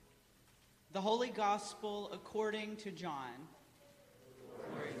The Holy Gospel according to John.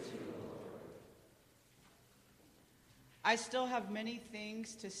 Glory to you, Lord. I still have many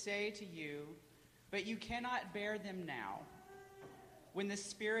things to say to you, but you cannot bear them now. When the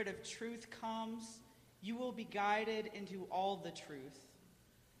Spirit of truth comes, you will be guided into all the truth.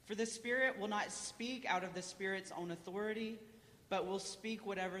 For the Spirit will not speak out of the Spirit's own authority, but will speak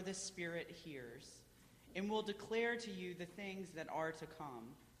whatever the Spirit hears, and will declare to you the things that are to come.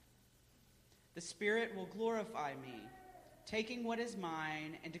 The Spirit will glorify me, taking what is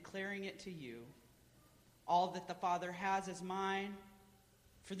mine and declaring it to you. All that the Father has is mine.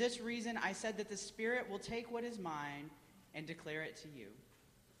 For this reason, I said that the Spirit will take what is mine and declare it to you.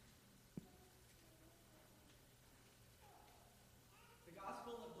 The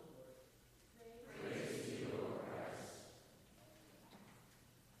Gospel of the Lord. Praise to you, Lord Christ.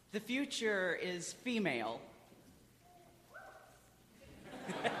 The future is female.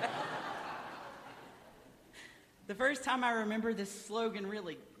 The first time I remember this slogan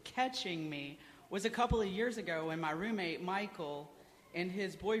really catching me was a couple of years ago when my roommate Michael and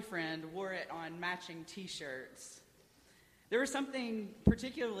his boyfriend wore it on matching t-shirts. There was something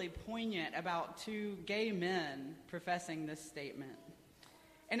particularly poignant about two gay men professing this statement,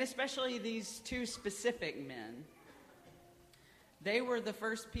 and especially these two specific men. They were the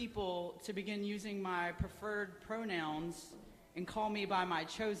first people to begin using my preferred pronouns and call me by my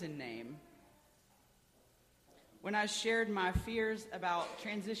chosen name. When I shared my fears about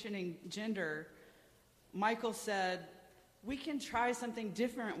transitioning gender, Michael said, "We can try something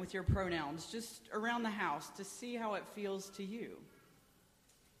different with your pronouns, just around the house, to see how it feels to you."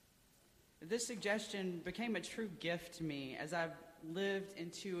 This suggestion became a true gift to me as I've lived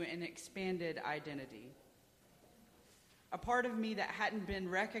into an expanded identity. A part of me that hadn't been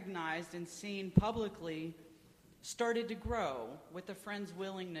recognized and seen publicly started to grow with a friend's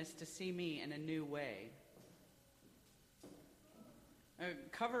willingness to see me in a new way.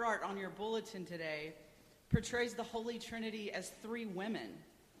 Cover art on your bulletin today portrays the Holy Trinity as three women.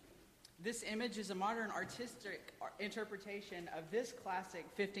 This image is a modern artistic interpretation of this classic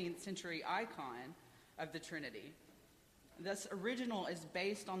 15th century icon of the Trinity. This original is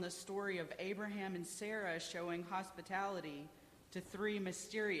based on the story of Abraham and Sarah showing hospitality to three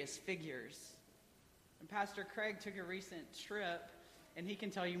mysterious figures. And Pastor Craig took a recent trip, and he can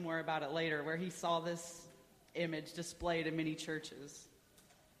tell you more about it later, where he saw this image displayed in many churches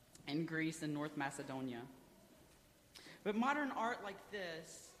in Greece and North Macedonia. But modern art like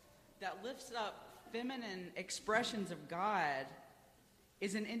this, that lifts up feminine expressions of God,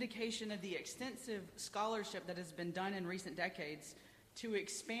 is an indication of the extensive scholarship that has been done in recent decades to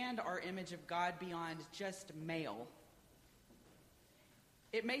expand our image of God beyond just male.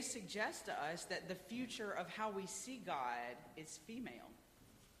 It may suggest to us that the future of how we see God is female.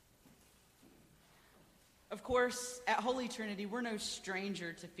 Of course, at Holy Trinity, we're no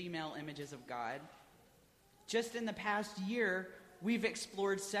stranger to female images of God. Just in the past year, we've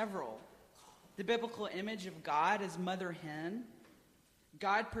explored several. The biblical image of God as Mother Hen,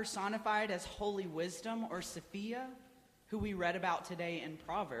 God personified as Holy Wisdom or Sophia, who we read about today in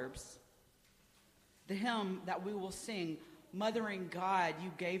Proverbs. The hymn that we will sing, "Mothering God,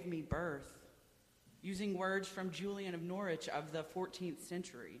 You Gave Me Birth," using words from Julian of Norwich of the 14th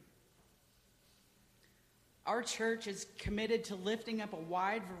century. Our church is committed to lifting up a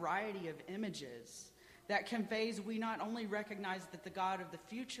wide variety of images that conveys we not only recognize that the God of the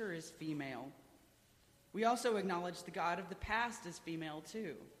future is female, we also acknowledge the God of the past is female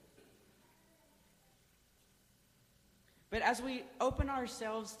too. But as we open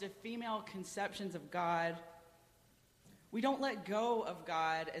ourselves to female conceptions of God, we don't let go of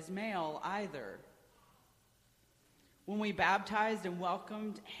God as male either. When we baptized and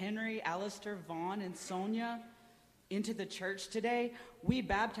welcomed Henry, Alistair, Vaughn, and Sonia into the church today, we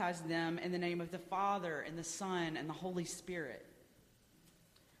baptized them in the name of the Father and the Son and the Holy Spirit.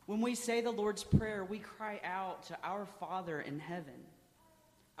 When we say the Lord's Prayer, we cry out to our Father in heaven.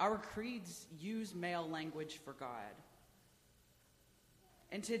 Our creeds use male language for God.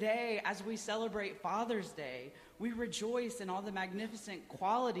 And today, as we celebrate Father's Day, we rejoice in all the magnificent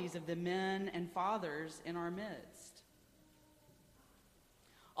qualities of the men and fathers in our midst.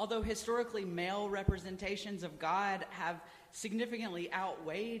 Although historically male representations of God have significantly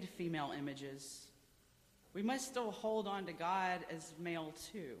outweighed female images, we must still hold on to God as male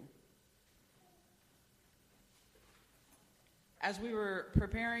too. As we were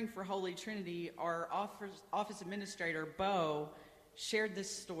preparing for Holy Trinity, our office administrator, Bo, shared this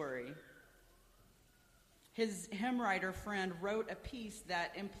story. His hymn writer friend wrote a piece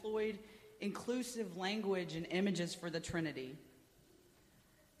that employed inclusive language and images for the Trinity.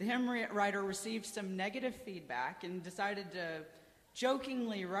 The hymn writer received some negative feedback and decided to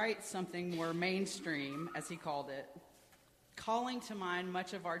jokingly write something more mainstream, as he called it, calling to mind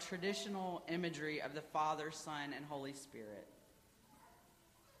much of our traditional imagery of the Father, Son, and Holy Spirit.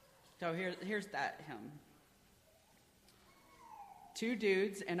 So here's that hymn. Two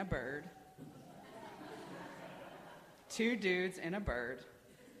dudes and a bird. Two dudes and a bird.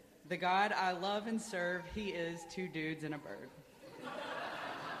 The God I love and serve, he is two dudes and a bird.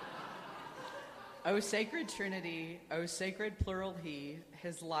 O sacred Trinity, O sacred plural he,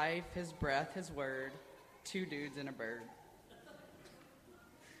 his life, his breath, his word, two dudes and a bird.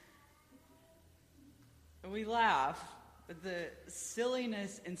 We laugh, but the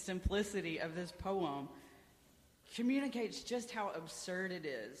silliness and simplicity of this poem communicates just how absurd it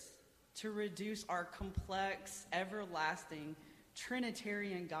is to reduce our complex, everlasting,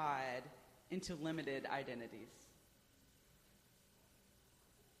 Trinitarian God into limited identities.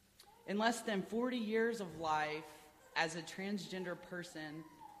 In less than 40 years of life as a transgender person,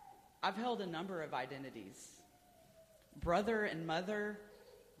 I've held a number of identities. Brother and mother,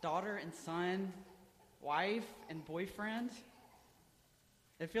 daughter and son, wife and boyfriend.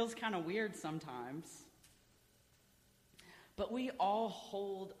 It feels kind of weird sometimes. But we all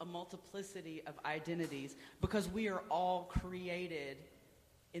hold a multiplicity of identities because we are all created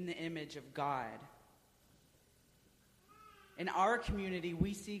in the image of God. In our community,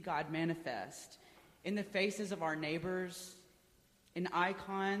 we see God manifest in the faces of our neighbors, in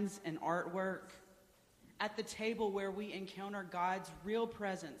icons and artwork, at the table where we encounter God's real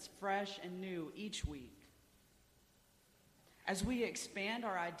presence, fresh and new each week. As we expand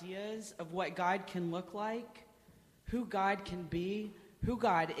our ideas of what God can look like, who God can be, who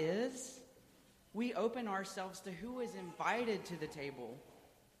God is, we open ourselves to who is invited to the table,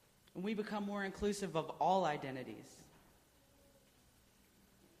 and we become more inclusive of all identities.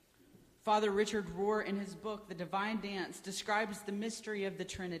 Father Richard Rohr, in his book, The Divine Dance, describes the mystery of the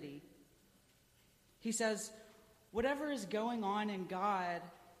Trinity. He says, whatever is going on in God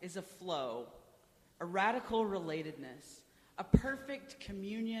is a flow, a radical relatedness, a perfect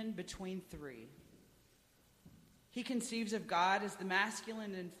communion between three. He conceives of God as the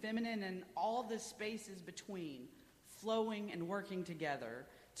masculine and feminine and all the spaces between, flowing and working together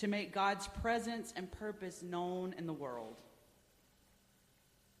to make God's presence and purpose known in the world.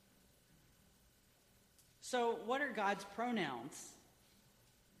 So, what are God's pronouns?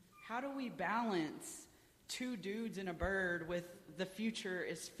 How do we balance two dudes and a bird with the future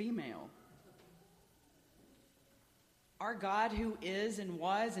is female? Our God, who is and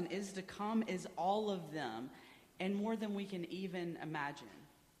was and is to come, is all of them, and more than we can even imagine.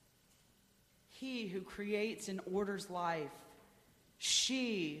 He who creates and orders life,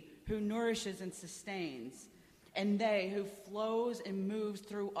 she who nourishes and sustains, and they who flows and moves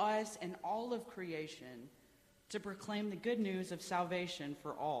through us and all of creation to proclaim the good news of salvation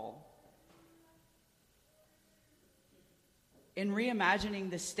for all. In reimagining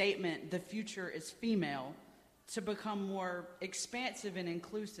the statement, the future is female, to become more expansive and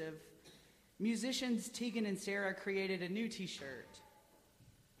inclusive, musicians Tegan and Sarah created a new t-shirt.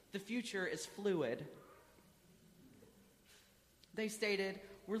 The future is fluid. They stated,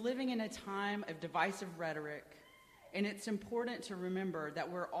 we're living in a time of divisive rhetoric, and it's important to remember that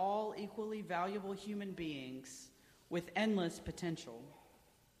we're all equally valuable human beings with endless potential.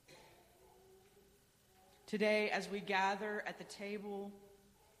 Today, as we gather at the table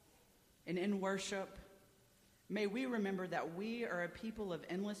and in worship, may we remember that we are a people of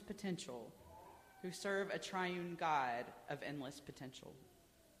endless potential who serve a triune God of endless potential.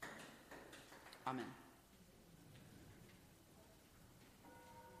 Amen.